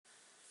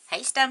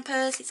Hey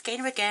Stampers, it's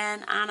Gaynor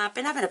again, and I've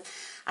been having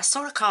I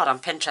saw a card on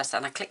Pinterest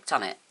and I clicked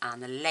on it,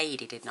 and the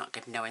lady did not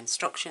give no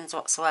instructions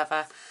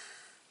whatsoever.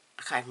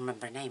 I can't even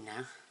remember her name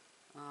now.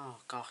 Oh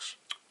gosh.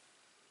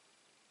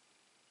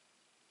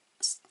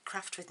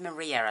 Craft with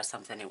Maria or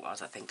something it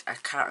was, I think. I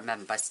can't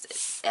remember.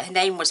 Her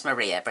name was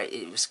Maria, but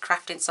it was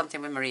crafting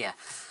something with Maria.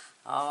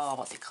 Oh,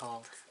 what's it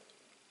called?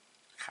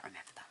 I can't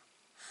remember that.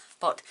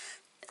 But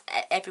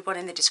everyone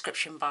in the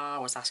description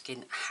bar was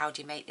asking, how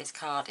do you make this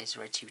card? Is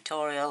there a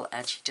tutorial?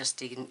 And she just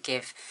didn't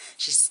give.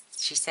 She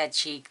said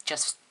she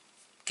just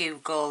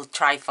googled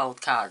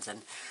trifold cards,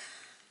 and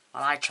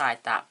well, I tried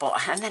that,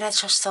 and then I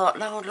just thought,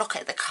 no, look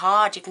at the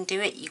card, you can do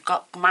it, you've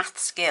got math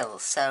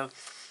skills. So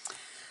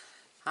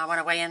I went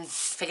away and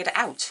figured it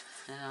out.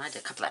 I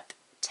did a couple of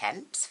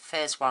attempts.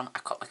 First one, I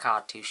cut my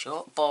card too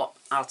short, but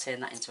I'll turn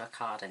that into a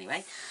card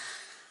anyway.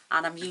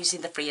 And I'm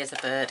using the Free as a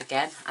Bird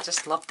again. I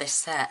just love this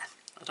set.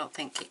 I don't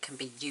think it can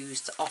be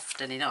used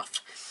often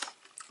enough.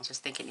 I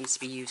just think it needs to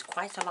be used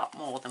quite a lot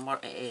more than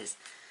what it is.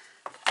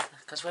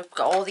 Because we've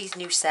got all these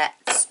new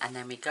sets, and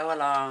then we go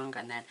along,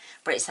 and then...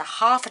 But it's a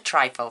half a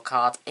trifold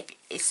card.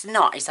 It's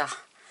not. It's a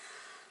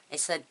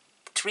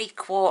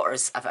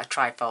 3/4 of a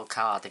trifold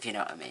card, if you know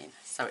what I mean.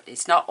 So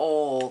it's not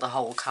all the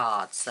whole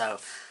card.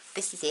 So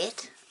this is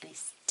it, and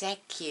it's dead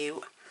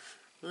cute.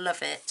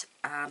 Love it.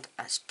 And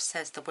it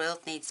says the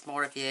world needs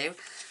more of you,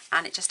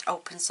 and it just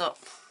opens up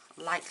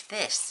like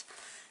this.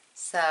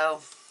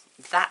 So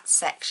that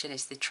section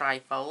is the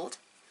trifold.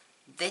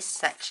 This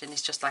section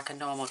is just like a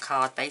normal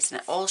card base,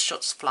 and it all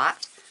shuts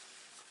flat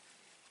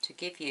to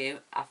give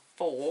you a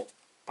 4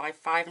 by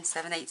 5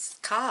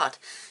 7/8 card.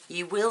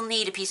 You will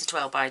need a piece of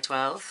 12 by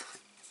 12.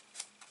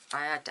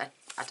 I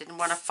didn't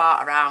want to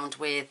fart around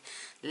with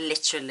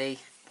literally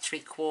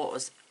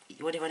 3/4.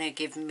 You would have only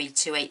given me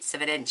 2/8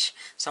 of an inch,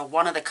 so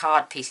one of the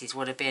card pieces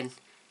would have been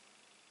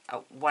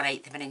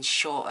 1/8 of an inch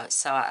shorter.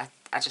 So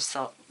I just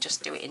thought,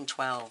 just do it in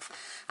 12,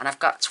 and I've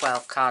got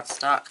 12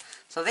 cardstock.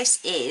 So this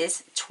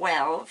is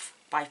 12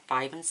 by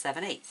 5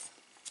 7/8,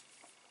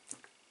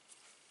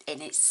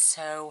 and it's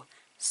so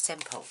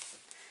simple.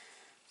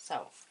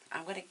 So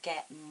I'm going to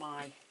get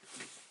my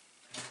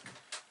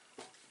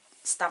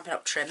Stampin'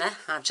 Up trimmer.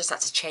 I've just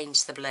had to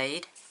change the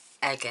blade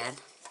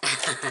again.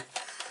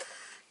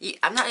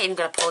 I'm not even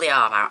going to pull the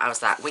arm out. How's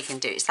that? We can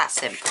do it. It's that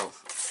simple.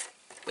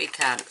 We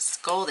can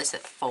score this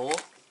at 4,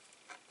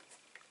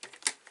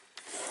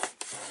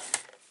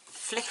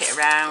 flip it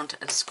around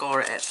and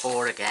score it at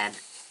 4 again.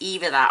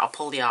 Either that or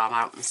pull the arm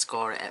out and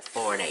score it at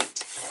 4 and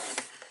 8.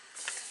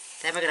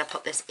 Then we're going to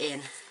put this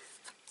in.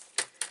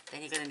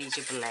 Then you're going to need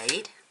your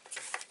blade.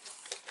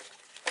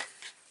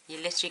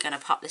 You're literally going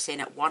to pop this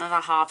in at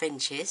 1.5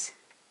 inches.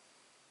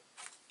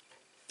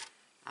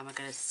 And we're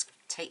going to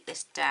take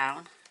this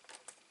down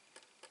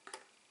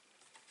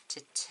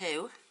to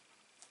 2.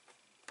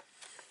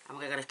 And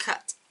we're going to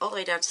cut all the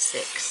way down to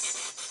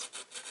 6.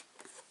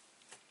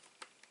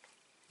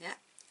 Yeah,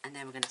 and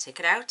then we're going to take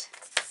it out.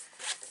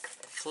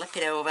 Flip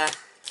it over,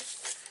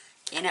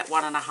 in at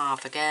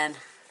 1.5 again,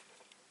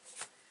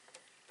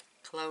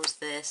 close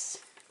this,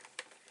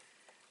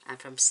 and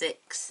from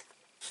 6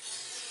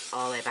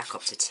 all the way back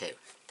up to 2.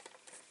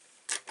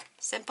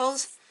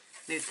 Simples.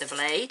 Move the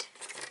blade,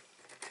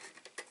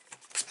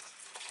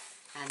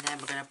 and then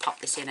we're going to pop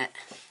this in at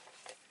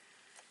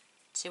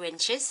 2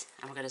 inches,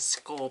 and we're going to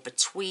score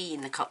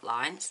between the cut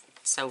lines,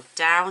 so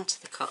down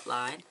to the cut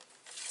line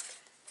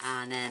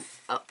and then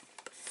up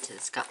to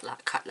the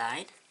cut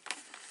line.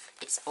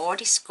 It's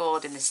already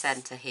scored in the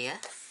centre here,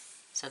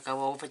 so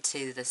go over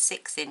to the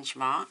 6-inch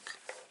mark,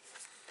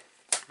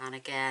 and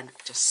again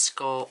just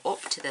score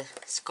up to the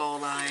score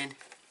line,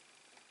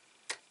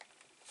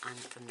 and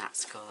from that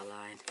score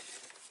line.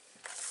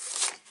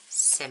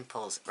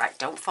 Simples. Right,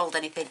 don't fold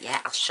anything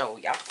yet, I'll show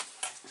you.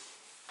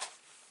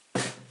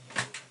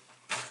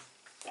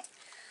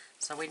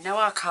 So we know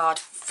our card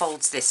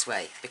folds this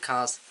way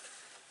because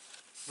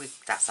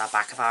that's our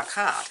back of our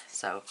card.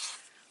 So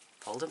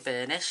fold and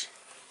burnish.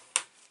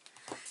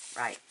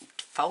 Right,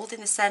 fold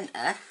in the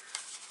centre,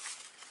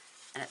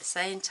 and at the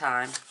same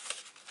time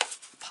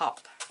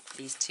pop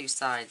these two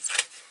sides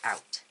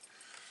out,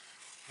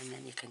 and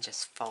then you can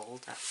just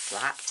fold that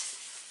flat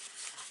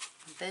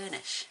and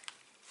burnish.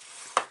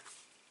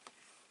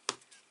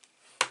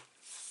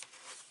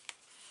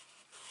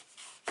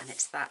 And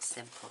it's that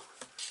simple.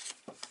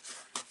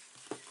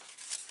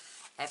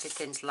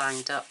 Everything's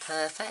lined up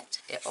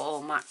perfect, it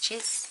all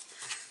matches.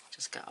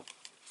 Just got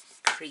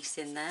a crease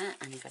in there,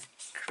 and you've got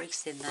a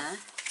crease in there.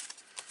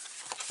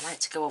 I like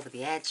to go over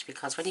the edge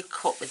because when you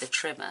cut with the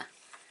trimmer,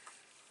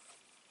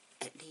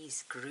 it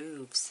leaves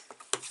grooves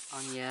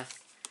on your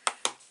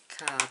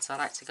card, so I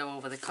like to go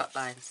over the cut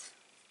lines.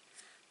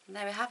 And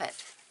there we have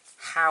it.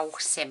 How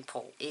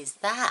simple is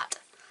that?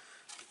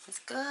 It's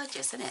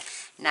gorgeous, isn't it?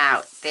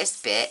 Now,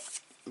 this bit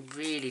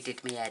really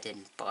did me head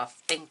in, but I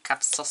think I've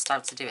sussed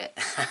out to do it.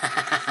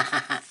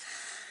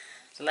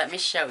 So let me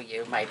show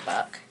you my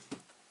buck.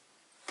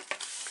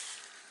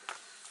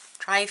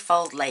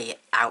 Trifold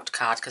layout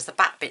card, because the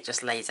back bit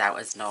just lays out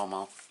as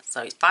normal.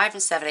 So it's 5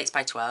 7/8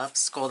 by 12.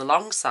 Score the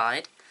long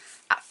side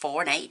at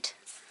 4 8.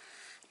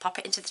 Pop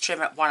it into the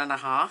trimmer at 1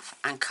 1/2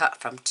 and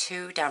cut from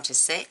 2 down to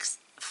 6.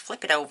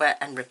 Flip it over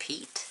and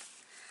repeat.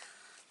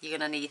 You're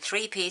going to need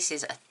 3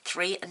 pieces at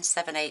 3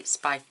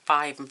 7/8 by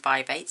 5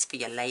 5/8 for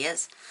your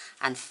layers,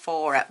 and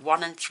 4 at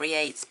 1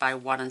 3/8 by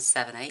 1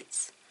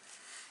 7/8.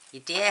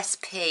 Your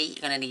DSP,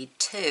 you're going to need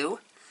 2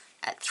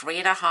 at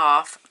 3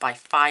 1/2 by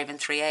 5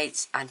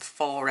 3/8 and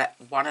 4 at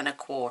 1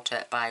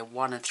 1/4 by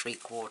 1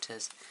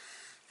 3/4.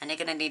 And you're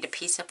going to need a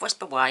piece of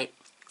whisper white,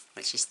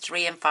 which is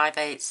 3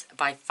 5/8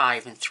 by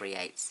 5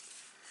 3/8.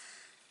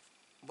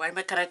 When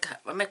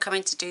we're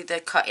coming to do the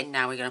cutting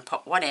now, we're going to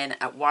put one in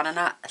at 1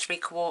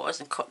 3/4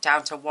 and cut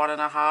down to 1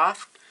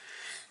 1/2,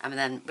 and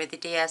then with the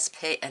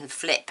DSP and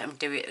flip and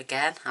do it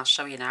again. I'll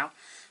show you now.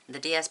 And the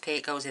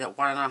DSP goes in at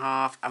 1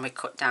 1/2 and we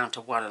cut down to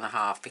 1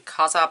 1/2.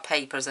 Because our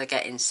papers are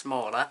getting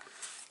smaller,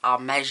 our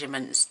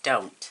measurements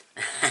don't.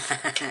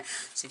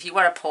 So if you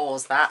want to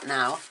pause that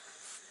now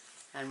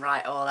and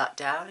write all that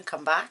down and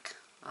come back,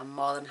 I'm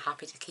more than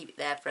happy to keep it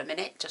there for a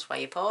minute just while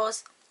you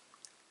pause.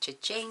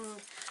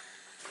 Cha-ching.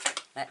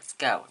 Let's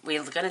go.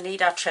 We're going to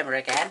need our trimmer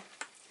again.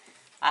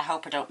 I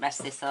hope I don't mess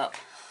this up.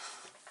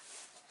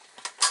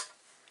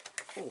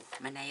 Oh,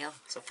 my nail.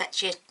 So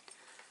fetch your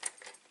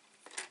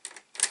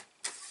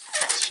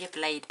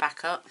blade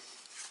back up.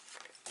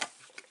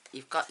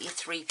 You've got your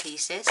 3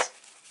 pieces.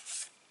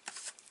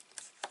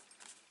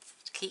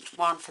 Keep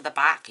one for the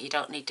back. You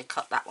don't need to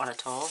cut that one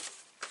at all.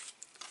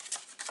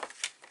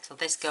 So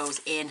this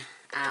goes in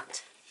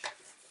at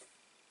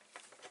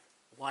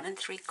 1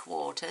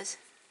 3/4.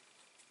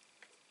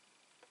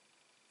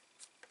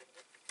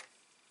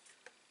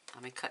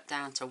 And we cut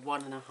down to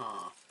 1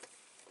 1/2.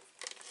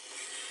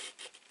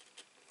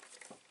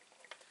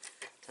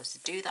 So to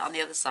do that on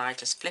the other side,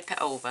 just flip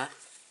it over.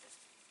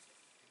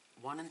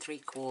 1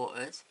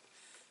 3/4.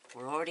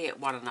 We're already at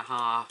 1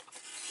 1/2.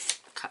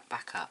 Cut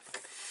back up.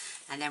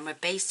 And then we're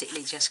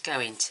basically just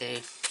going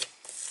to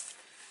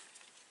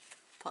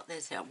put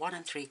this at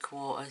 1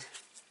 3/4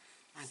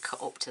 and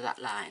cut up to that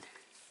line.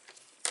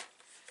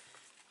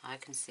 I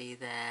can see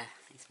there,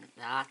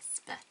 that's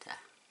better.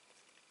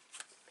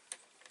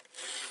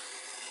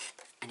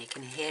 And you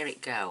can hear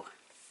it go.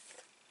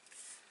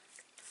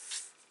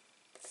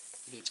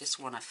 You just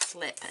want to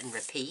flip and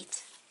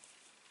repeat.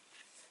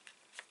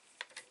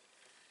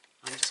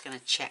 I'm just going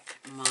to check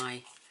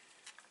my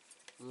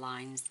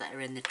lines that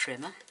are in the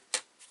trimmer.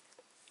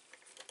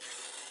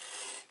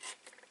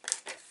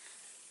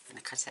 I'm going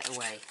to cut it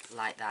away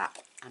like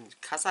that. And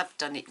because I've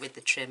done it with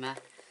the trimmer,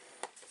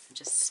 I'm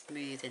just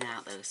smoothing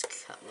out those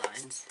cut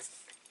lines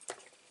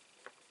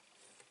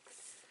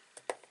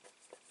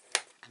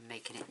and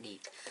making it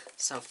neat.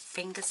 So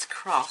fingers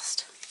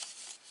crossed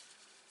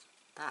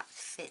that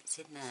fits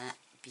in there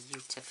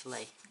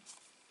beautifully.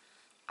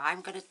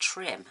 I'm going to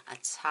trim a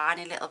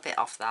tiny little bit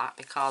off that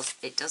because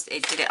it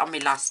did it on me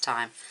last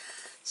time.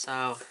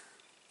 So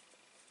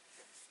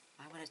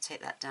I'm going to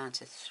take that down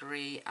to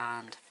 3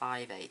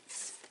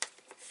 5/8.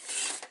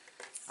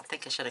 I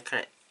think I should have cut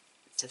it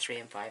to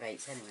 3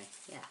 5/8 anyway.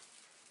 Yeah.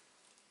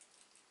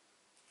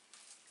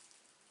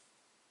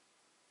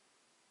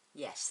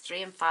 Yes,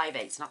 3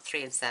 5/8, not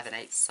 3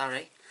 7/8.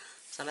 Sorry.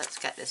 So let's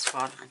get this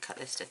one and cut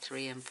this to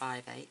 3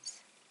 5/8.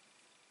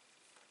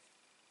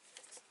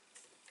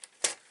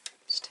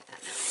 Just take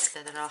that little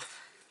slither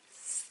off.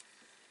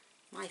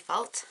 My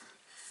fault.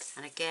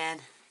 And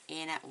again,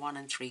 in at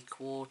 1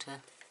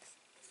 3/4.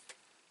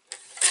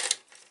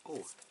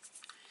 Oh,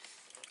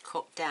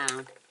 cut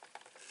down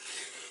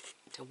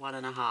to 1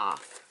 1/2.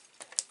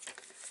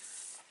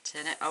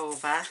 Turn it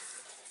over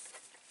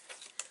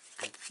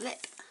and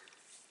flip.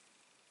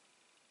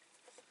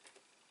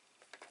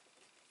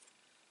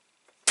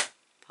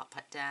 Pop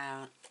it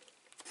down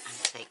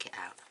and take it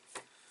out.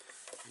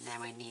 And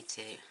then we need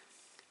to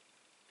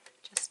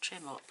just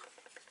trim up.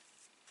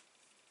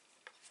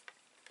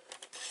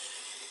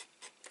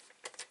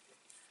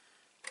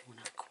 Oh,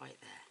 not quite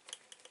there.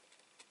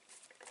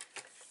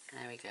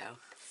 There we go.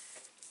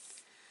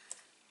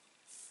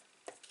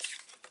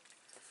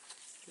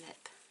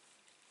 Flip.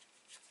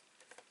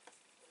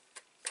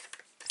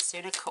 The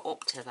sooner I cut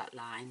up to that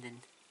line,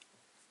 then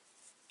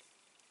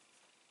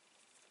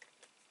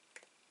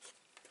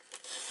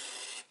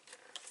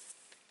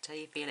till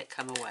you feel it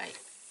come away.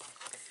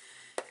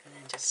 And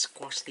then just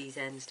squash these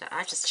ends down.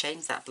 I've just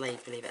changed that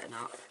blade, believe it or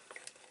not.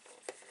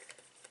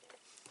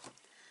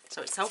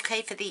 So it's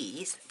okay for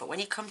these, but when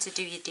you come to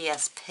do your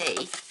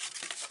DSP,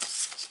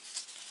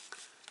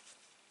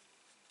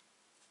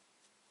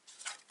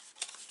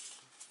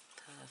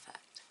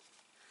 perfect.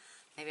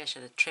 Maybe I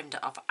should have trimmed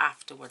it off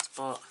afterwards,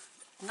 but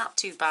not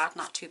too bad,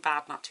 not too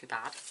bad, not too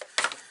bad.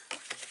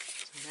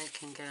 So they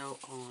can go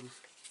on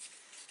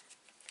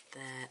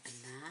there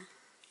and there.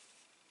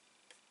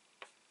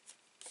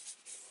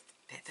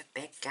 Bit of a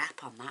big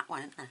gap on that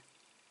one, isn't there?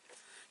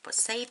 But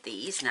save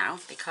these now,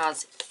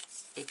 because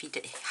if you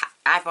did,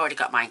 I've already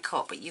got mine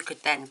cut, but you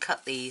could then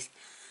cut these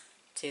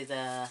to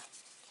the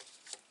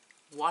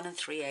 1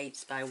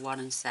 3/8 by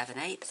 1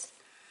 7/8.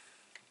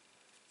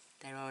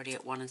 They're already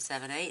at 1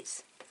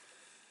 7/8,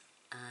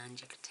 and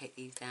you can take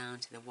these down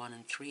to the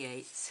 1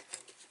 3/8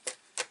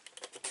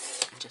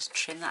 and just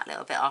trim that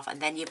little bit off,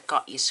 and then you've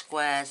got your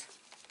squares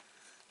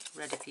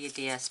ready for your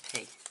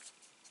DSP.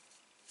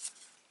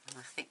 And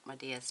I think my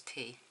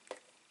DSP,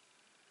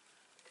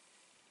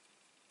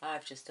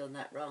 I've just done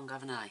that wrong,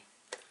 haven't I?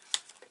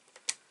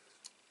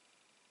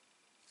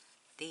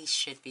 These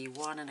should be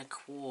 1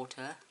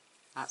 1/4,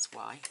 that's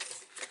why.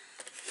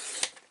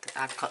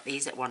 I've cut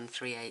these at 1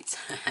 3/8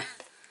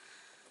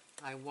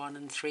 by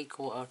 1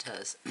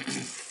 3/4.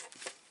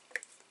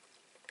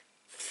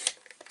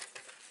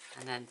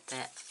 And then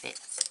that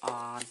fits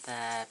on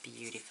there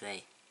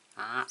beautifully.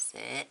 That's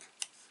it.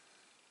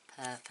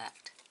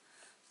 Perfect.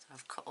 So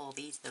I've cut all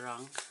these the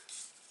wrong.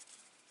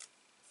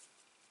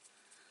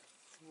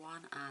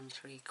 1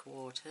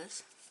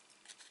 3/4.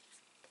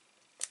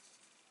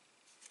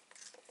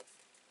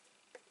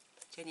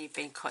 When you've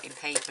been cutting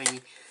paper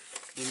and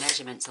your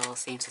measurements all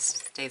seem to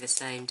stay the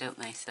same, don't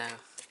they? So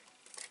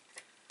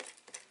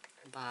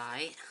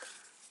by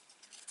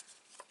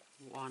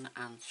 1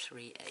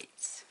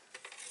 3/8.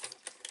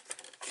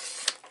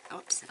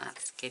 Oops,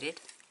 that's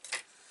skidded.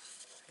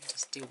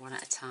 Just do one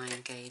at a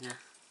time, Gaynor.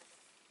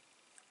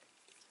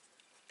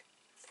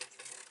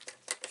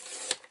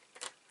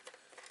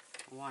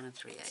 One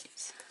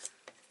 3/8.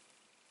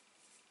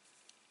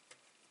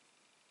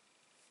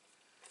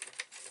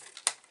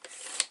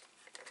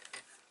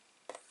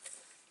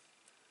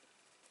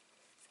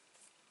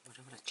 I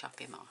don't want to chop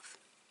him off.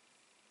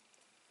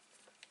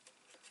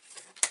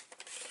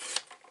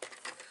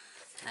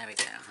 There we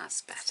go,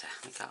 that's better.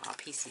 We've got our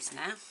pieces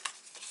now.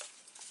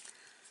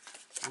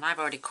 And I've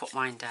already cut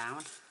mine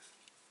down.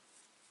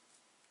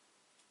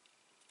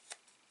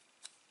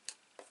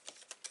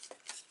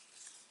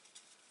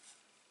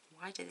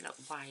 Why did it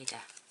look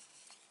wider?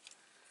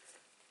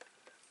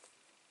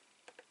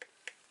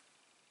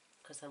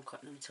 Because I'm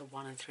cutting them to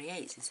 1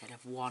 3/8 instead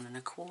of 1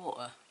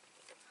 1/4.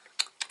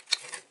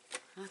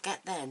 I'll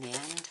get there in the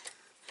end.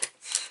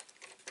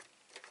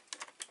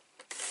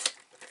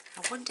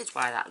 I wondered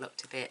why that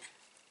looked a bit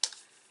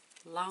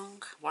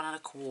long. 1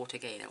 1/4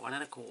 Gaynor, 1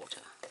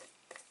 1/4.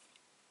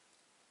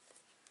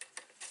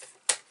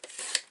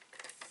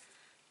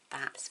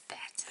 That's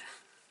better.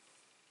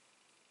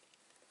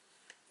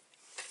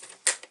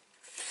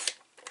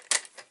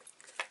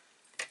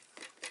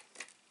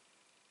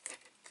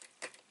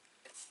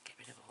 Get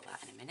rid of all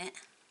that in a minute.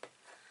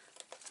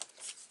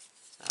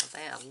 So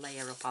they'll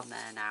layer up on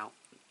there now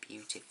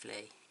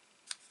beautifully.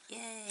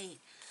 Yay!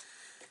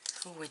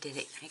 Oh, we did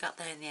it. We got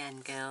there in the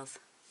end, girls.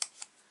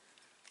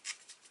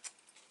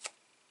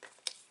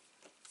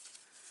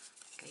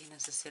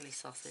 Gaynor's a silly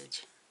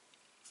sausage.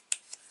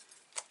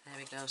 There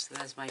we go, so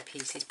there's my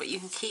pieces. But you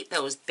can keep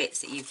those bits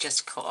that you've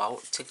just cut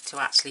out to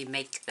actually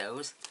make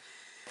those.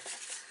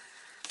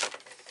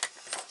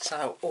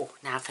 So, oh,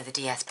 now for the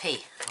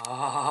DSP.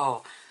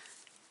 Oh,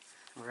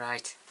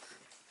 right.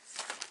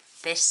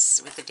 This,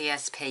 with the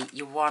DSP,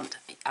 you want,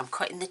 I'm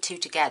cutting the two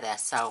together,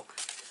 so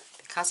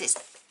because it's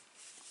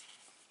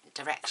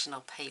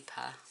directional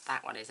paper,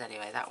 that one is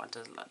anyway, that one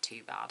doesn't look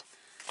too bad.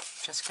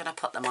 Just going to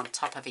put them on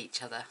top of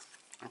each other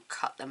and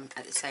cut them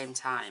at the same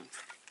time.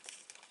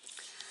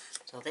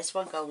 So this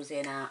one goes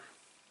in at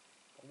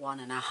 1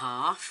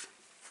 1/2,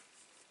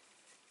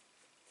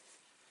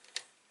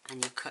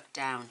 and you cut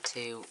down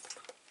to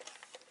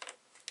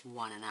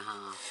 1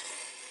 1/2,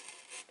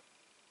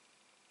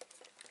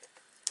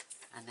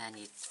 and then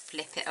you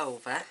flip it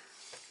over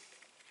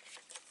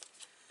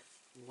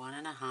 1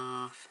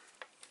 1/2.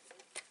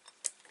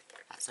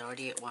 That's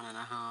already at 1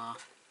 1/2,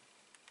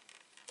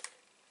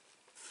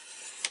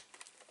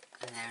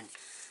 and then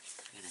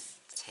I'm going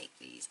to take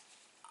these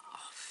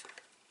off.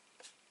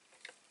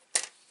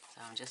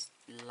 So I'm just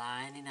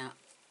lining up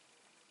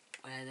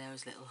where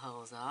those little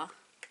holes are,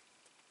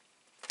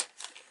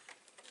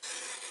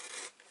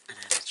 and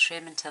I'm going to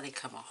trim until they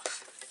come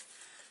off.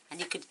 And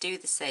you could do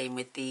the same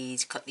with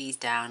these, cut these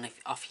down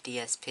off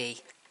your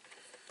DSP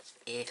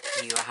if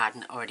you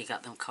hadn't already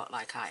got them cut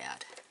like I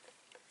had,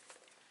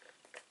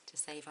 to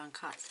save on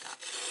cut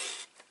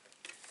stuff,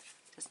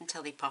 just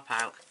until they pop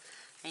out.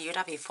 And you'd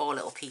have your 4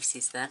 little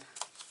pieces then,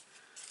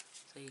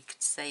 so you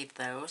could save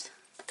those.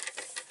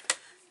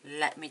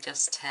 Let me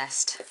just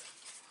test.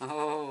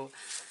 Oh,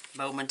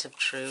 moment of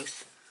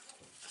truth.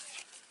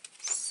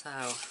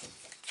 So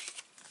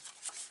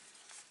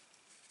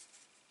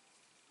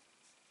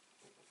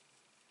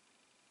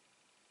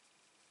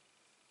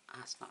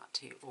that's not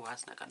too, oh,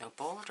 that's not got no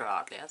border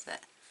hardly, has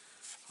it?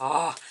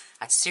 Oh,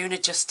 I'd sooner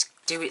just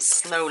do it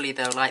slowly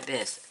though, like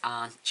this,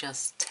 and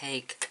just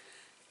take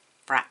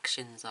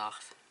fractions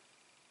off.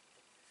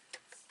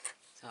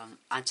 So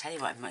I'll tell you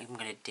what, I'm not even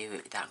going to do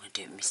it without, I'm going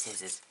to do it with my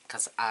scissors,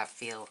 because I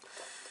feel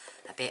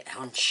a bit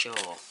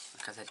unsure,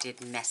 because I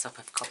did mess up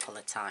a couple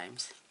of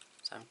times.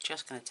 So I'm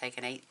just going to take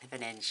 1/8 of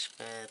an inch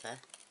further.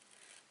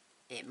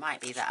 It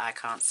might be that I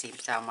can't see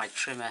down my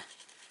trimmer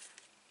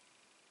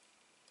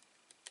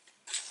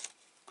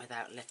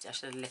without lifting. I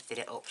should have lifted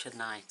it up,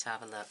 shouldn't I, to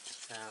have a look.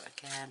 So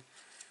again,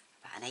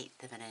 about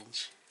 1/8 of an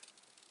inch.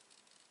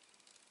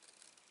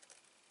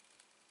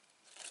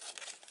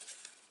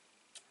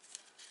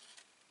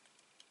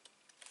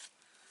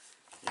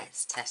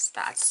 let's test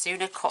that. I'd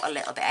sooner cut a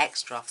little bit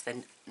extra off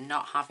than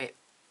not have it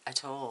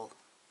at all.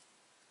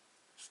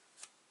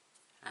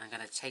 And I'm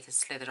going to take a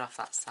slither off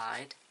that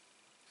side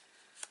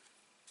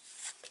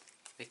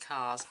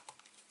because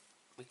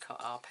we cut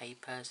our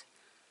papers.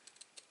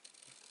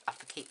 I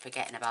keep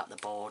forgetting about the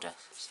border,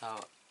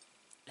 so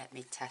let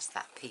me test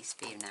that piece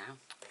for you now.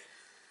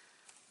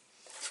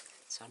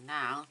 So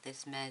now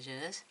this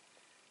measures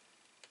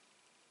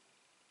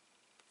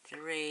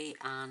 3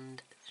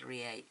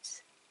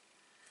 3/8.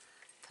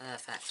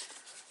 Perfect.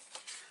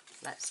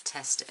 Let's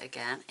test it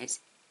again. It's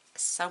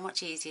so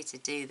much easier to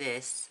do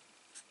this.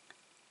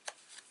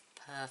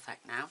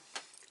 Perfect now.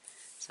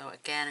 So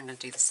again, I'm going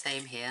to do the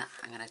same here.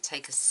 I'm going to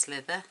take a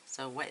slither,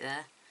 so wait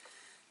there,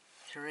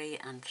 3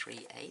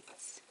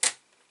 3/8.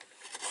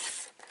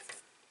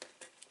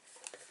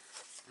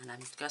 And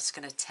I'm just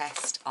going to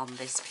test on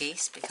this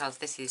piece because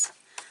this is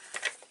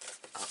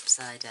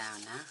upside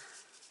down now.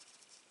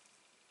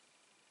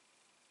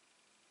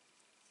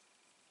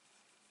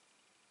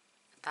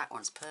 That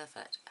one's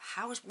perfect.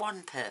 How is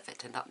one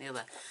perfect and not the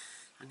other?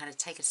 I'm going to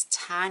take a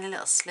tiny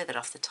little slither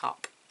off the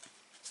top.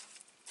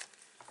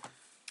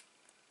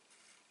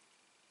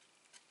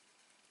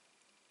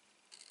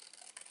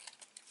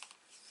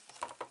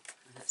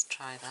 Let's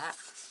try that.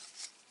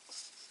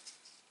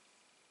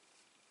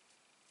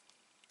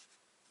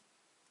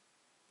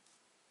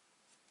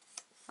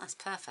 That's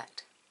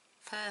perfect.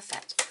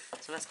 Perfect.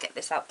 So let's get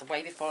this out the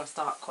way before I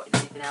start cutting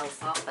anything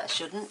else off that I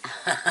shouldn't.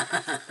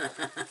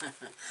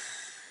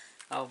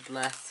 Oh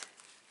bless.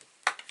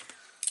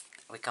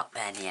 We got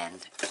there in the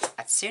end.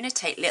 I'd sooner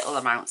take little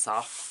amounts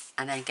off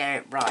and then get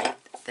it right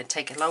than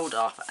take a load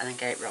off and then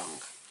get it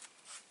wrong.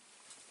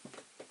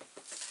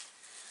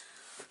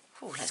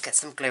 Ooh, let's get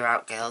some glue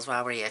out, girls,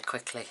 while we're here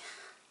quickly.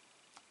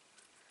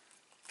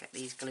 Get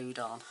these glued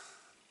on.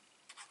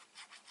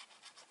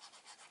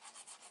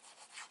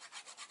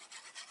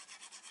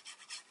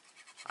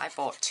 I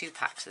bought 2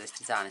 packs of this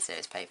designer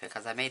series paper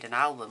because I made an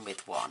album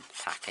with 1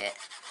 packet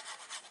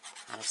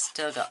and I've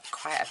still got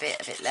quite a bit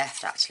of it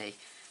left actually,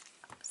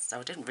 so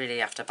I didn't really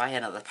have to buy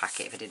another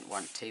packet if I didn't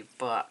want to,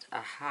 but I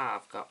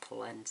have got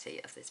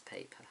plenty of this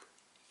paper.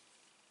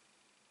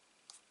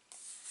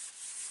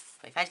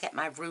 But if I get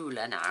my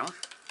ruler now,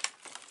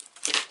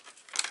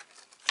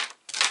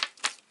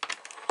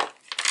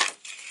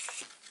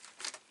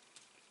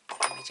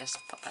 let me just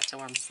put that to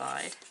one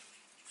side.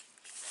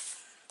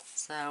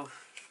 So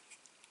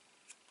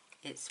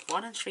it's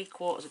 1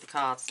 3/4 of the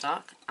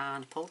cardstock,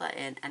 and pull that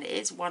in, and it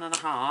is 1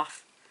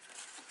 1/2,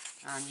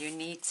 and you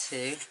need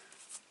to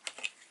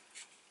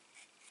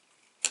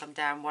come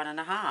down 1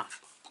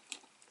 1/2.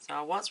 So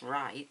I was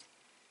right.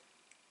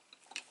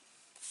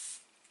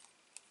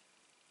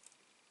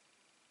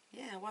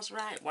 Yeah, I was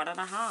right, 1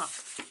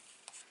 1/2.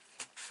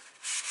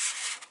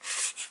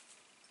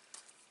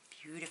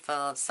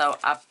 Beautiful. So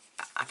I've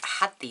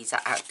had these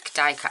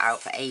die cut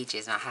out for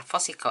ages, and I have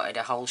fussy cutted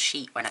a whole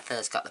sheet when I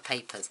first got the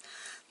papers.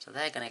 So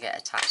they're going to get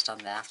attached on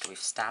there after we've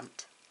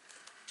stamped.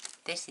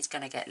 This is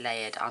going to get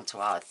layered onto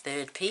our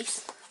 3rd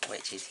piece,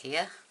 which is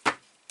here.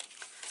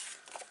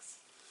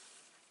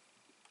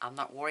 I'm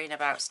not worrying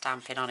about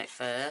stamping on it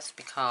first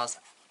because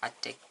I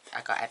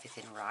got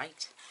everything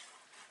right.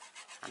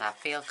 And I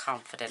feel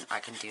confident I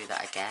can do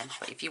that again.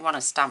 But if you want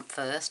to stamp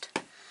first,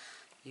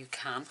 you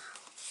can.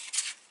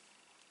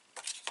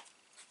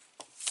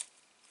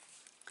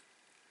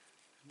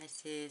 And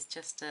this is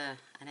just an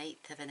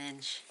 1/8 of an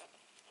inch.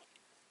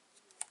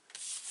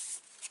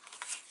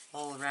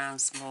 All round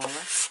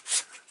smaller.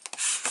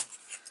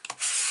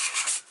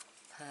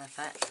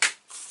 Perfect.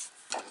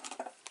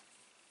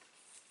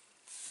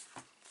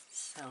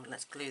 So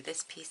let's glue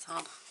this piece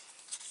on.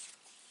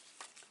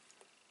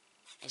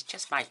 It's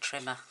just my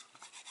trimmer.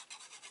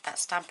 That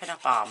Stampin'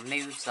 Up! Arm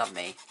moves on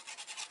me.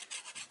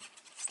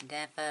 It's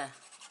never,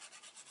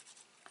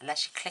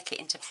 unless you click it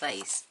into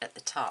place at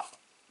the top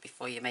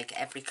before you make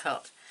every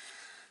cut.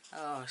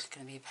 Oh, it's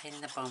going to be a pain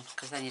in the bum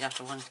because then you'd have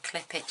to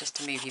clip it just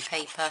to move your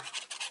paper.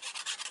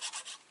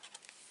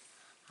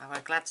 Oh,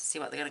 we're glad to see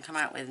what they're going to come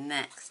out with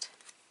next.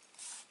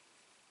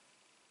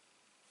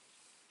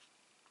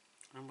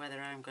 And whether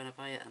I'm going to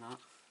buy it or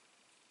not.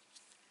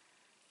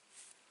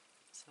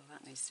 So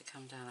that needs to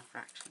come down a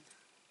fraction.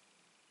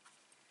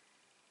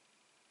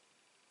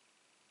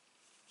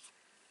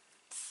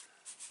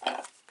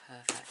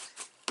 Perfect.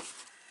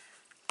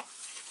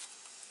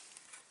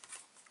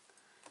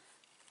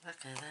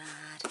 Look at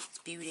that, it's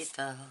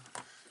beautiful.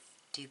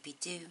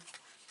 Doopy-doo,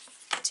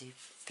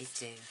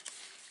 doopy-doo.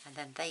 And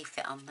then they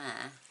fit on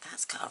there.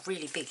 That's got a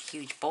really big,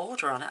 huge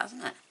border on it,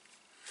 hasn't it?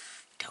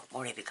 Don't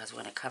worry, because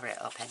we're going to cover it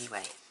up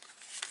anyway.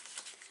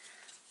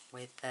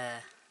 With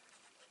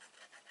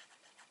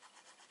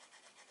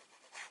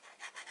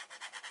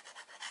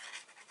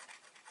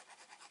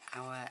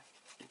our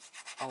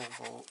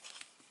oval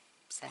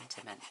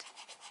sentiment.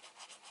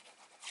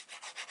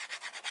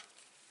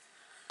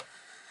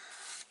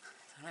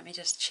 So let me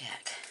just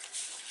check.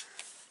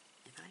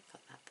 If I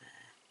put that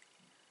there,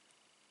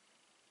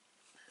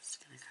 that's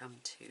going to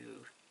come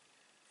too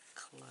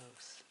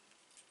close.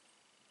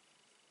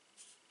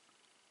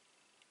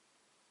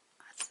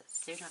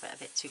 soon have it a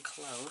bit too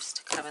close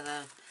to cover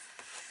the...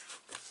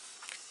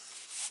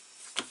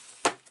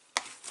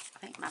 I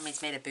think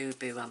Mummy's made a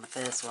boo-boo on the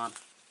first one.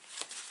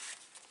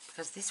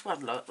 Because this one,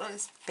 look,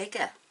 it's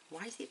bigger.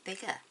 Why is it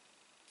bigger?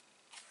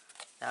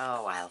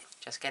 Oh well,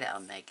 just get it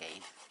on there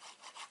again.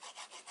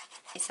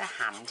 It's a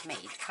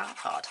handmade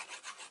card.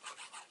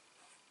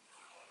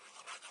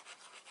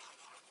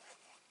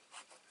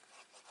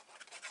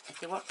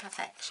 If you want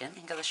perfection,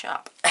 think of the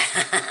shop.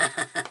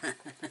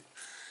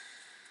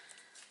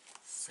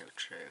 So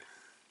true.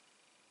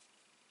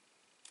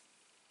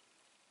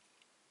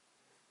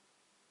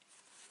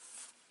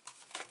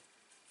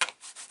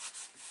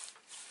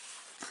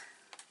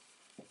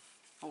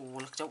 Oh,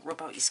 look, don't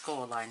rub out your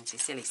score lines, you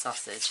silly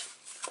sausage.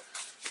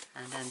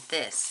 And then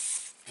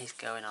this is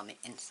going on the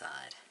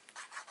inside.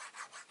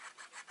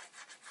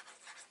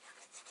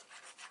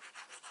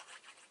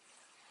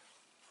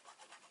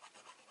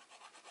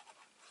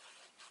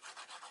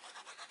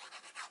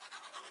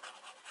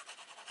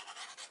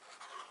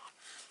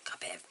 Got a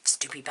bit of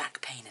stupid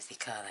back pain, as they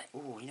call it.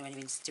 Ooh, you know when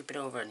you've been stupid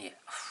over and you...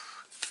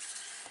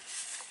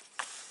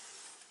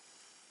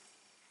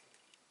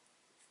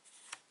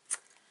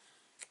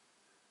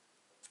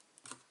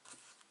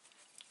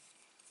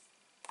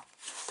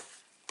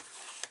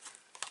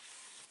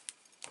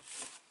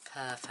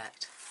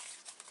 Perfect.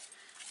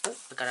 Oh,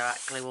 we've got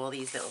to glue all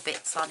these little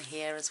bits on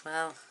here as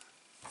well.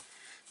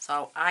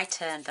 So I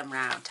turned them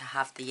round to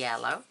have the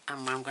yellow,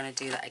 and I'm going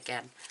to do that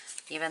again,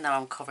 even though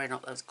I'm covering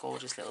up those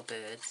gorgeous little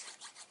birds.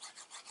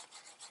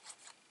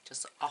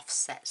 Just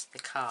offsets the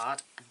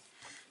card and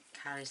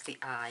carries the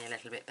eye a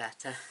little bit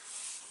better.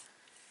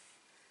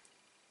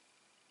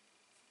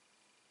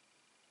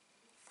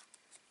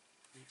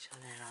 Make sure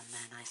they're on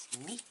there nice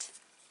and neat.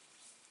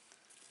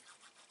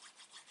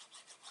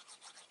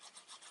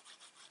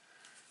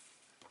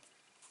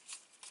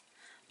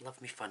 Love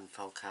me fun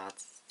fold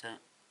cards. Don't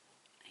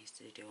I used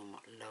to do them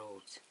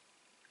loads.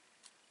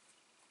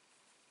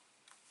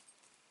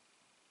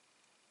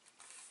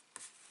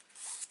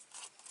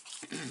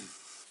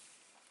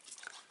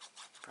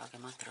 Frog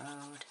in my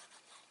throat.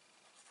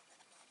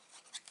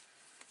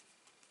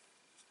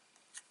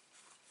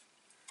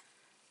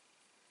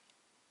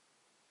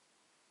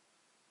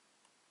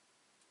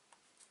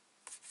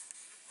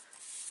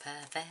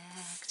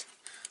 Perfect.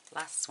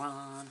 Last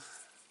one.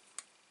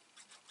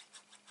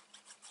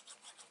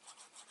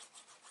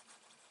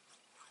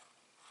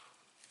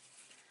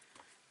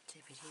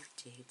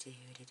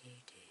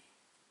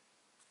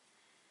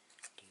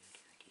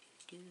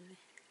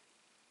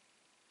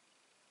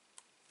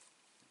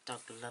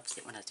 Dog loves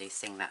it when I do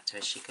sing that to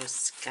her. She goes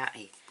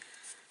scatty.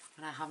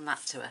 When I hum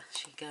that to her,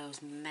 she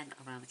goes mental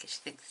around the kitchen.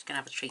 She thinks she's going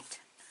to have a treat.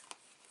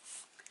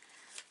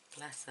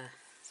 Bless her.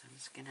 So I'm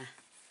just going to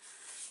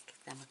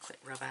give them a quick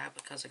rub out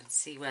because I can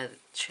see where the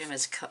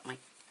trimmer's cut my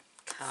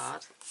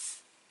card.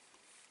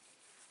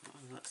 That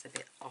one looks a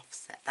bit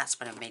offset. That's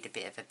when I made a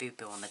bit of a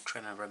boo-boo on the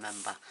trimmer,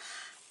 remember.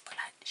 But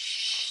like,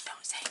 shh,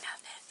 don't say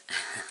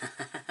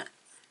nothing.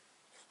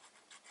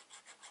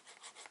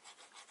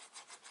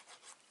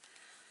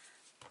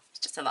 It's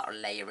just a lot of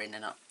layering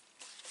and up.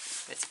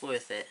 But it's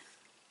worth it.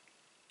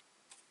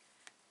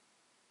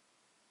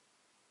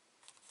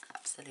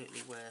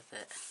 Absolutely worth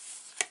it.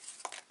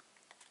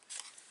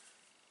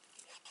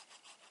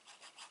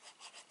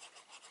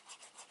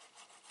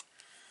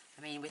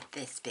 I mean, with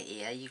this bit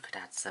here, you could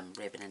add some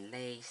ribbon and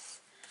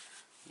lace,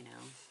 you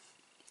know,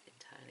 it's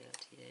entirely up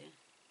to you.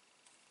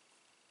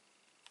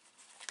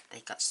 They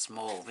got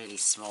small, really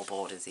small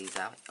borders, these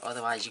are.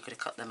 Otherwise, you could have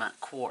cut them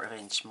at 1/4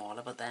 inch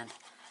smaller, but then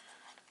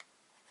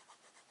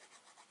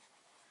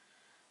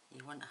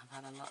you wouldn't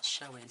have had a lot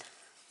showing.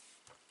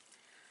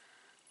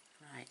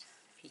 Right,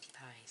 feety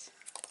pies.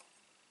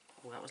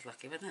 Oh, that was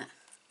lucky, wasn't it?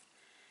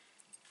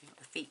 You got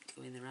the feet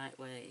going the right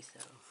way, so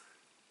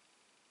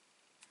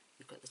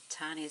you've got the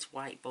tiniest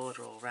white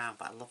border all round,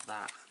 but I love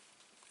that.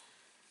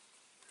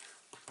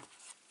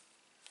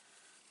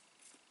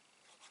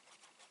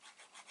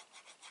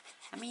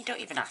 I mean, you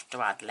don't even have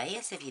to add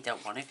layers if you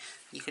don't want to.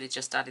 You could have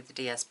just added the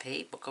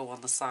DSP, but go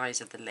on the size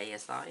of the layer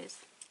size.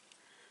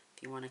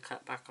 If you want to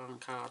cut back on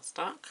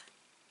cardstock.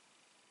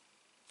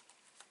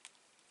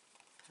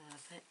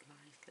 Perfect,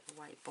 nice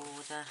little white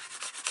border.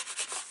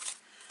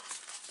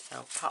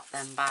 So pop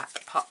them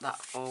back, pop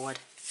that forward.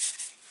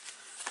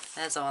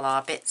 There's all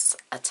our bits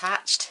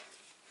attached.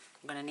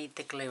 I'm going to need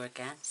the glue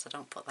again, so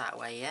don't put that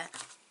away yet.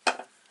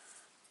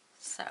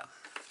 So,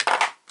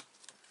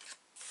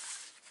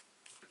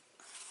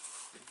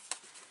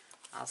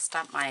 I'll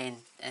stamp my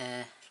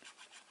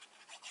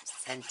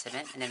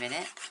sentiment in a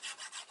minute.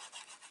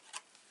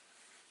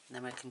 And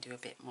then we can do a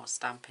bit more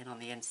stamping on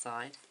the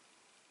inside.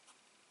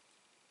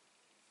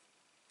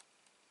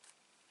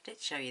 I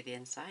did show you the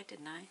inside,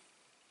 didn't I?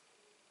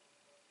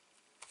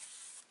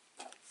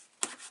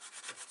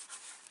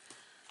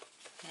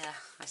 Yeah,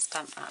 I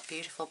stamped that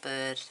beautiful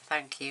bird,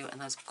 thank you,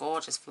 and those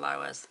gorgeous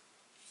flowers.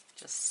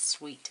 Just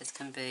sweet as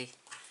can be.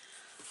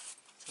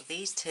 So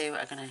these two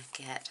are going to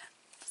get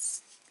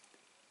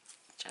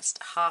just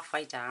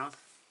halfway down.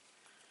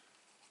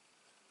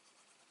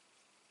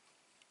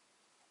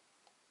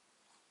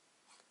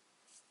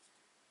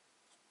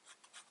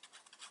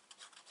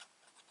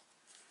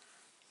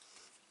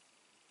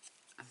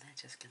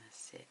 just going to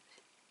sit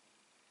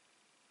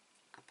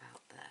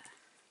about there.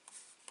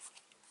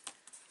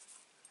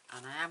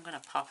 And I am going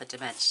to pop a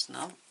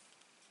dimensional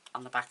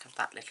on the back of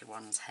that little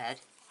one's head.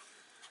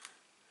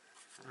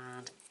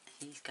 And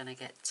he's going to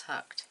get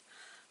tucked.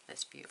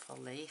 This beautiful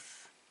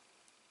leaf.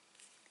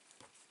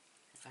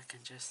 If I can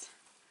just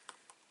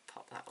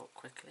pop that up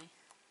quickly.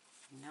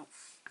 Nope,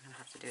 I'm going to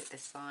have to do it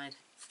this side.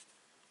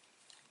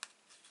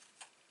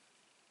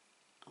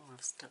 Oh,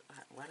 I've stuck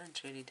that well and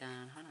truly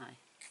down, haven't I?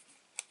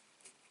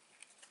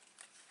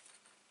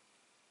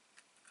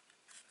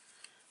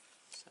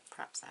 So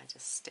perhaps I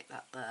just stick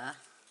that there.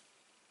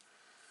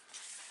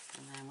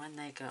 And then when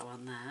they go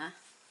on there,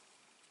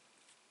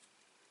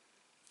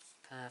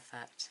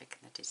 perfect, taking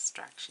the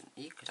distraction.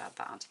 You could add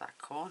that onto that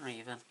corner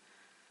even,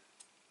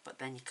 but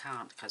then you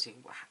can't because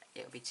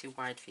it'll be too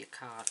wide for your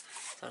card.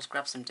 So let's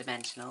grab some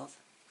dimensionals.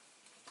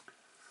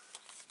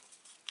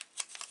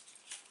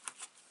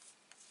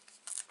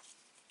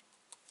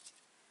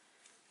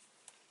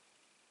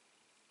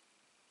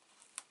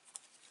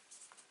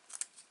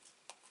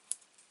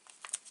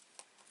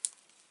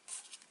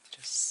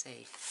 Just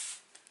see.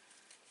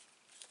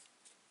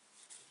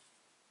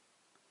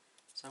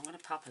 So I'm going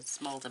to pop a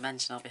small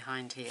dimensional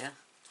behind here,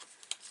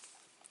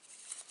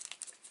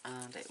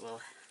 and it will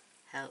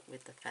help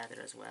with the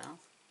feather as well.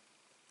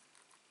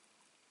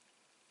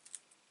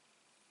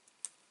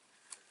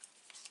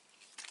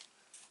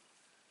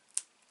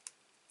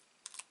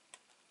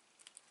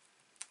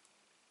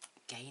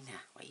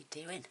 Gaynor, what are you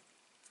doing?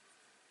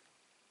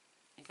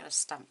 You've got to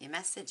stamp your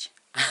message.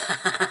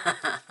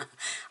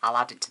 I'll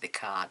add it to the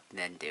card and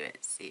then do it.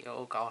 See,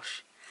 oh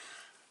gosh.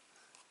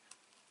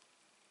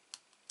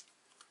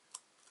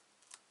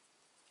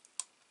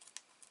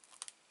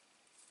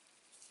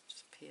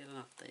 Just peeling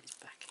off these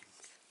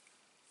backings.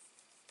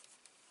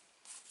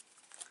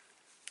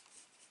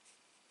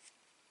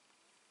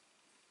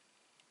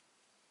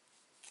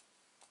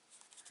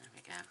 There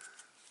we go.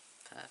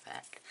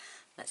 Perfect.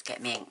 Let's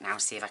get me ink now,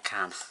 see if I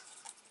can.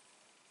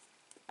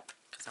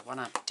 Because I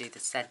want to do the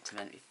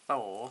sentiment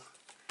before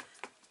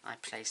I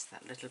place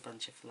that little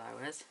bunch of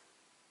flowers.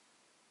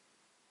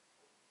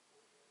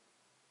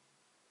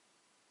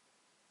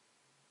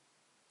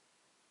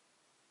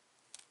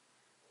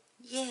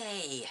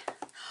 Yay!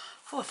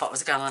 Oh, I thought I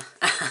was gonna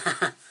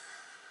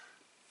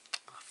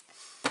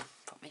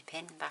put my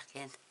pin back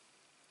in.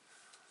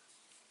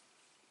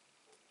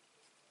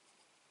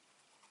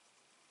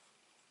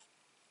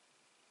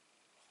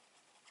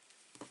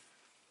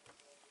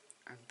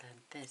 And then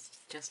this is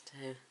just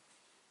to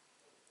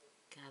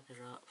gather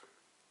up,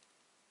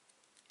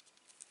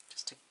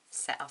 just to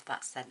set off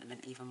that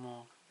sentiment even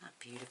more. Isn't that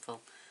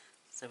beautiful?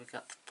 So we've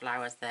got the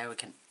flowers there. We're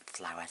going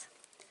to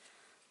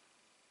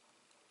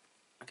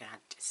add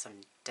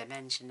some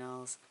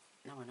dimensionals.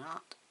 No, we're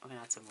not. We're going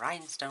to add some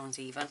rhinestones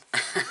even.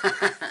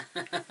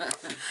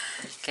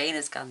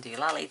 Gaynor's gone do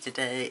lolly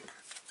today.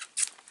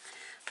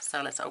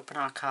 So let's open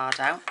our card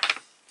out.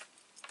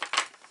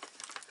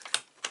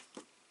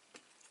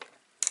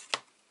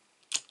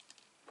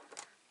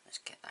 Let's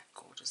get that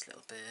gorgeous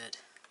little bird.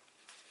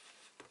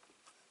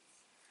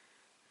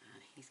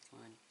 And he's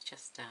going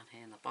just down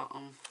here in the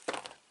bottom.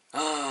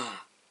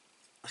 Oh,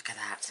 look at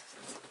that.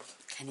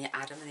 Can you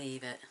Adam and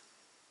Eve it?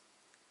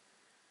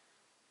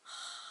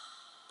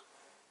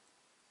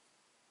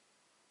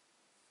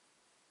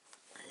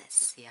 Let's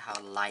see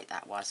how light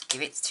that was.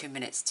 Give it 2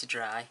 minutes to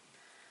dry.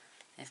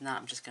 If not,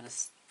 I'm just going to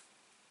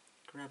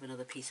grab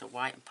another piece of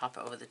white and pop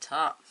it over the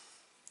top.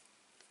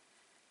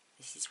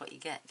 This is what you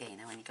get,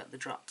 Gaynor, when you got the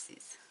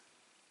dropsies.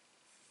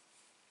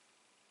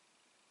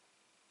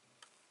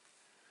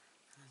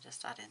 I'm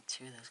just adding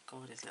 2 of those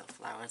gorgeous little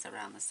flowers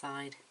around the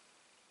side.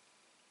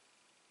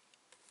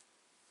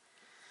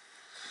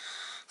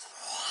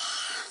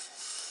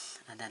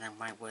 And then on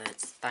my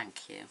words,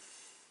 thank you.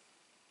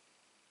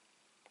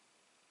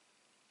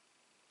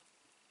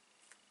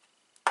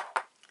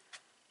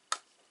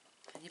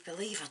 Can you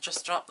believe I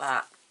just dropped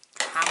that?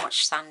 How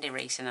much sand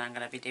erasing I'm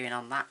going to be doing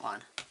on that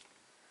one?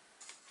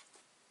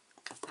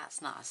 Because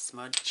that's not a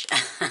smudge.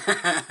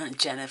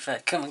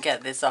 Jennifer, come and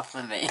get this off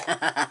of me.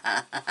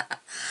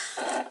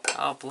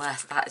 Oh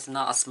bless, that is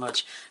not a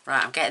smudge.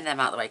 Right, I'm getting them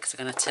out of the way because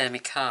I'm going to turn my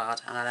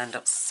card and I'll end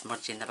up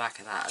smudging the back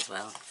of that as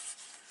well.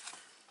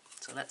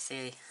 So let's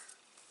see.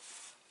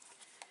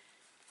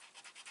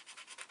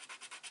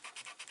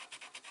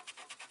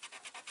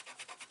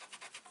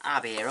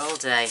 I'll be here all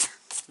day.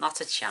 Not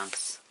a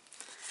chance.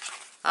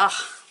 Oh,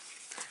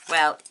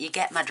 well, you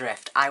get my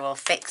drift. I will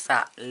fix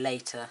that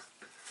later.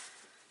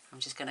 I'm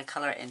just going to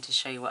colour it in to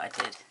show you what I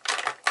did.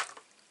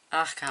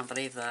 Oh, I can't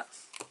believe that.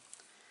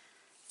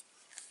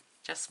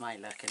 Just my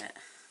luck in it.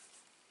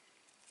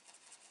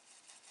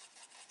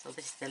 So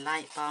this is the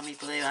light balmy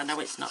blue. I know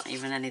it's not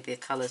even any of the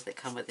colours that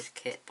come with this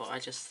kit, but I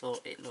just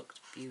thought it looked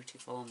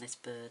beautiful on this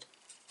bird.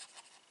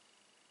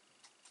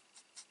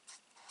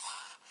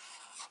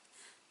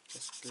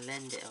 Just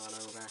blend it all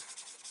over.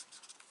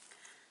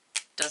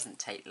 Doesn't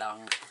take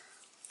long.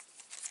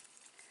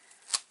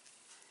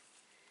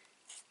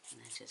 And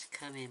then just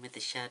come in with the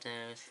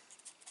shadows.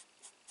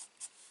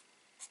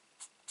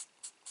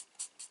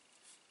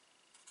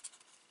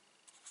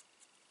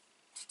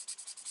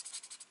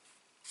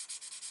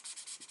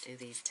 do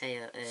these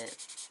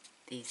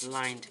these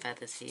lined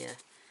feathers here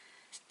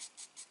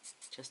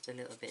just a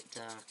little bit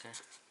darker.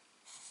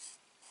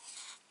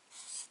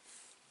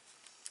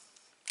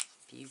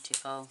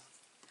 Beautiful.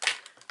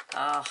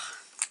 Oh,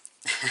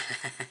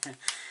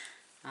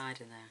 I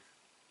don't know.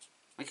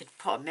 We could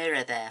put a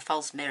mirror there, a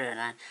false mirror, and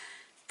I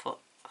put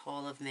a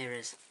hall of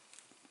mirrors.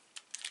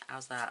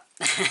 How's that?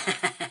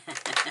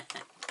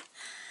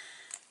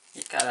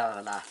 You've got to have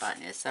a laugh,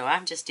 haven't you? So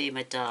I'm just doing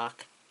my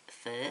dark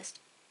first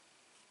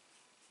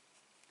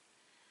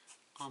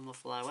on the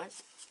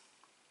flowers,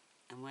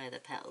 and where the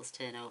petals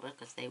turn over,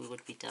 because they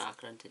would be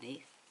darker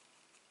underneath.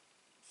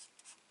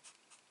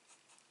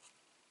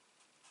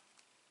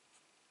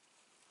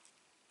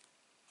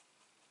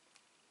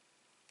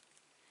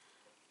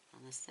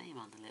 And the same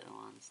on the little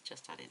ones,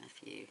 just adding a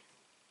few.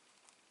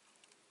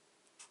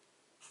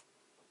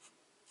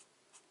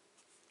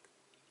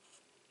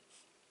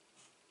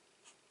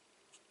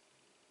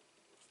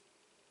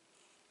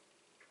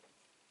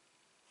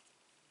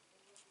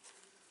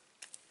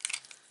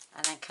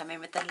 And then come in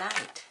with the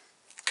light.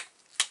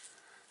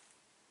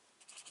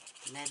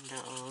 Blend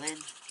it all in.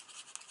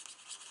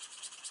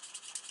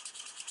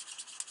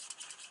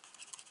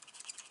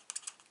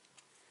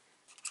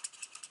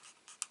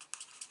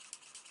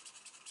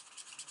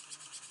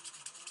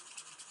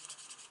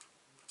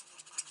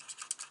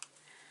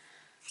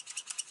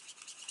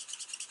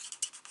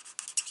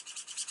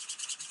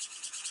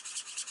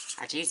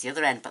 I'd use the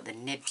other end, but the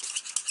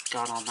nib's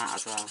gone on that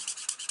as well.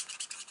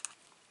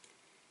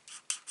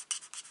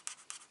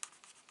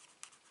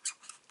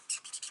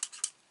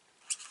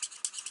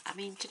 I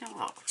mean, do you know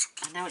what?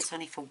 I know it's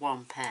only for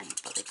one pen,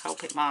 but the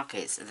Copic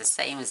markers are the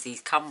same as these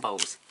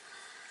combos.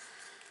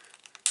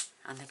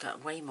 And they've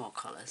got way more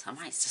colours. I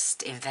might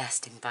just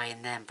invest in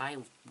buying them. Buy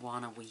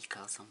one a week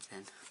or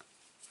something.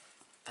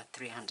 For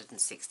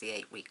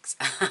 368 weeks.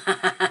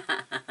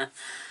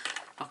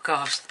 Oh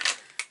gosh,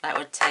 that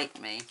would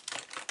take me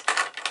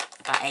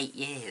about 8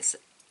 years.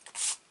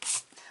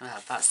 Well,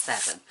 about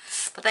 7.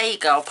 But there you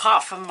go.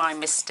 Apart from my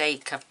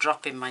mistake of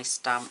dropping my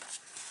stamp,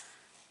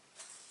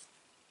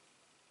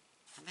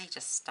 I may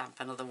just stamp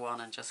another one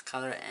and just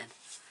colour it in.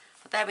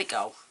 But there we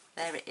go.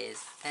 There it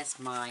is. There's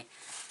my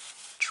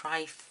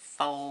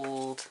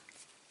trifold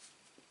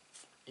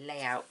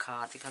layout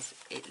card, because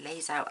it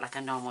lays out like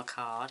a normal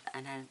card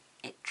and then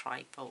it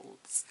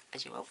trifolds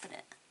as you open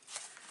it.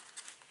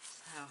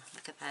 So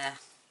look at there.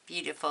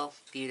 Beautiful,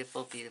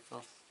 beautiful,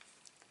 beautiful.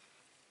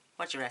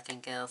 What do you reckon,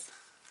 girls?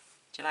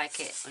 Do you like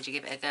it? Would you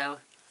give it a go?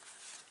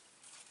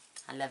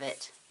 I love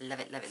it. Love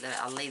it, love it, love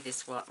it. I'll leave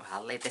this one. Well,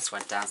 I'll leave this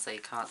one down so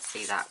you can't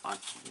see that one.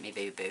 Me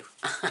boo boo.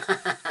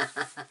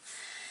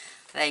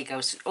 There you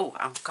go. Oh,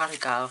 I've got to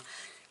go.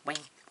 My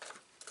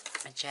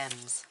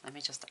gems. Let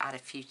me just add a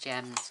few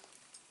gems.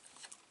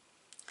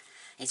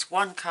 It's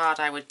one card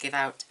I would give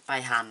out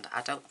by hand.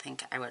 I don't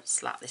think I would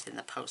slap this in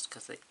the post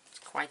because it's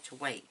quite a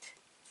weight.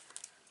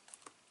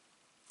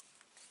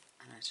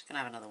 And I'm just going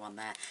to have another one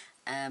there.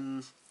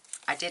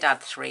 I did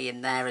add 3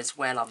 in there as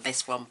well on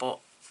this one, but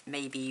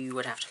maybe you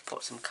would have to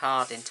put some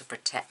card in to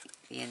protect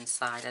the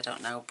inside. I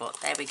don't know, but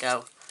there we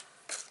go.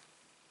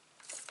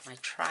 My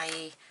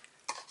trifold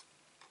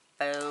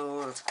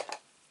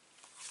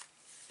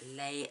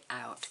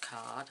layout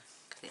card,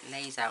 because it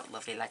lays out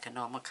lovely like a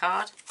normal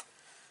card.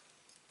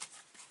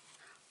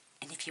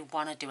 And if you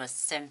want to do a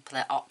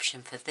simpler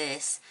option for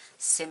this,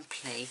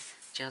 simply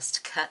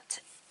just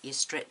cut your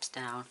strips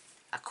down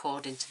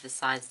according to the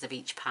sizes of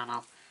each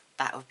panel.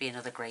 That would be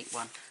another great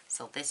one.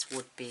 So this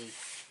would be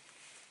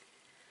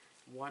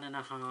 1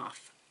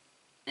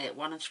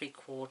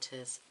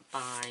 3/4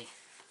 by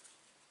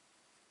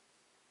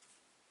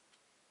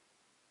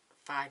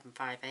 5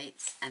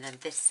 5/8, and then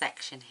this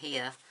section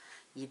here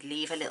you'd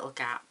leave a little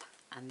gap,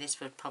 and this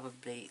would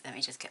probably, let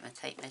me just get my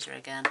tape measure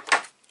again,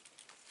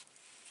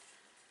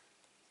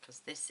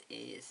 because this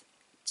is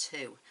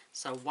 2,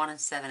 so 1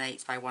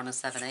 7/8 by 1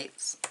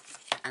 7/8,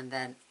 and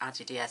then add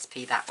your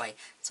DSP that way.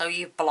 So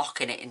you're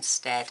blocking it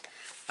instead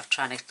of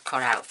trying to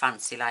cut out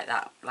fancy like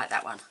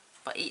that one.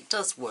 But it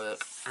does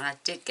work, and I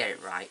did get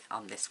it right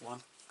on this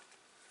one.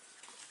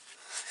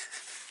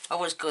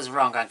 Always goes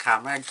wrong on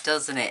camera,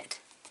 doesn't it?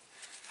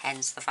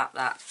 Hence the fact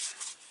that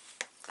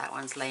that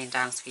one's laying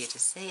down for you to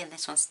see, and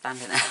this one's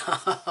standing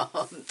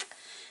out.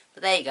 But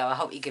there you go, I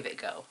hope you give it a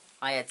go.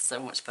 I had so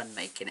much fun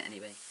making it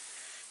anyway.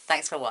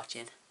 Thanks for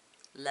watching.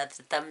 Love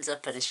the thumbs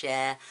up and a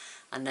share.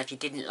 And if you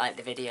didn't like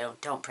the video,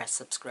 don't press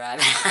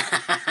subscribe.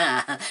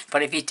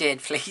 But if you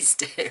did, please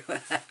do.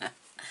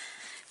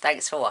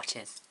 Thanks for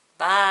watching.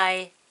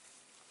 Bye.